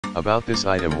About this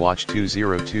item: Watch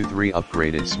 2023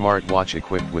 upgraded smartwatch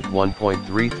equipped with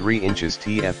 1.33 inches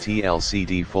TFT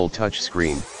LCD full touch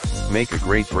screen. Make a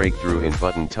great breakthrough in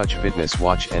button touch fitness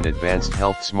watch and advanced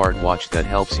health smartwatch that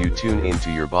helps you tune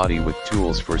into your body with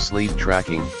tools for sleep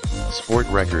tracking, sport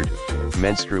record,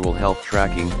 menstrual health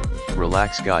tracking,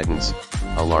 relax guidance,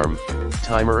 alarm,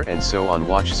 timer and so on.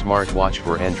 Watch smartwatch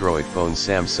for Android phones.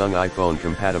 Samsung iPhone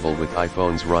compatible with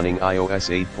iPhones running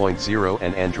iOS 8.0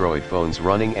 and Android phones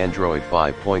running Android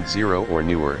 5.0 or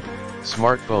newer.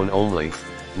 Smartphone only,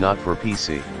 not for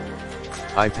PC,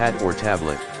 iPad or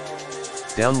tablet.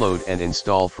 Download and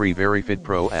install free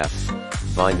Fitpolo app.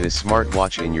 Find this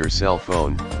smartwatch in your cell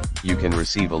phone. You can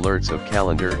receive alerts of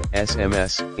calendar,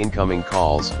 SMS, incoming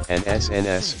calls, and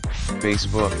SNS,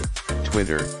 Facebook,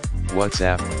 Twitter,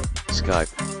 WhatsApp, Skype,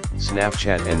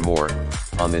 Snapchat and more.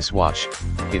 On this watch,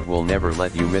 it will never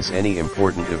let you miss any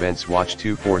important events. Watch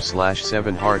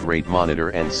 24/7 heart rate monitor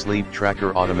and sleep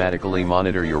tracker automatically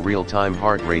monitor your real-time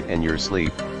heart rate and your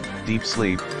sleep, deep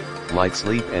sleep, light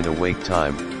sleep and awake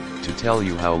time, to tell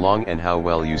you how long and how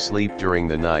well you sleep during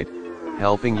the night,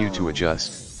 helping you to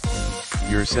adjust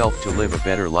yourself to live a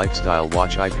better lifestyle.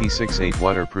 Watch IP68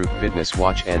 waterproof fitness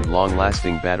watch and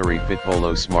long-lasting battery.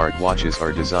 Fitpolo smartwatches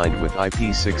are designed with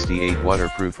IP68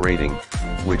 waterproof rating,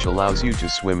 which allows you to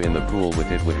swim in the pool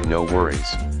with it with no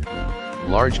worries.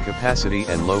 Large capacity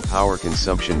and low power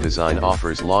consumption design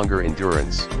offers longer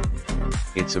endurance.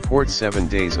 It supports 7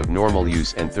 days of normal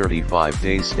use and 35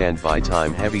 days standby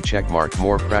time. Heavy checkmark.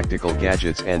 More practical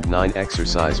gadgets and 9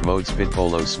 exercise modes.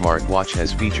 Fitpolo smartwatch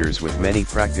has features with many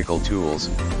practical tools,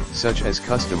 such as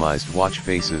customized watch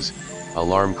faces,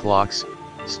 alarm clocks,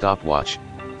 stopwatch,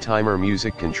 timer,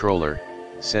 music controller,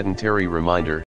 sedentary reminder,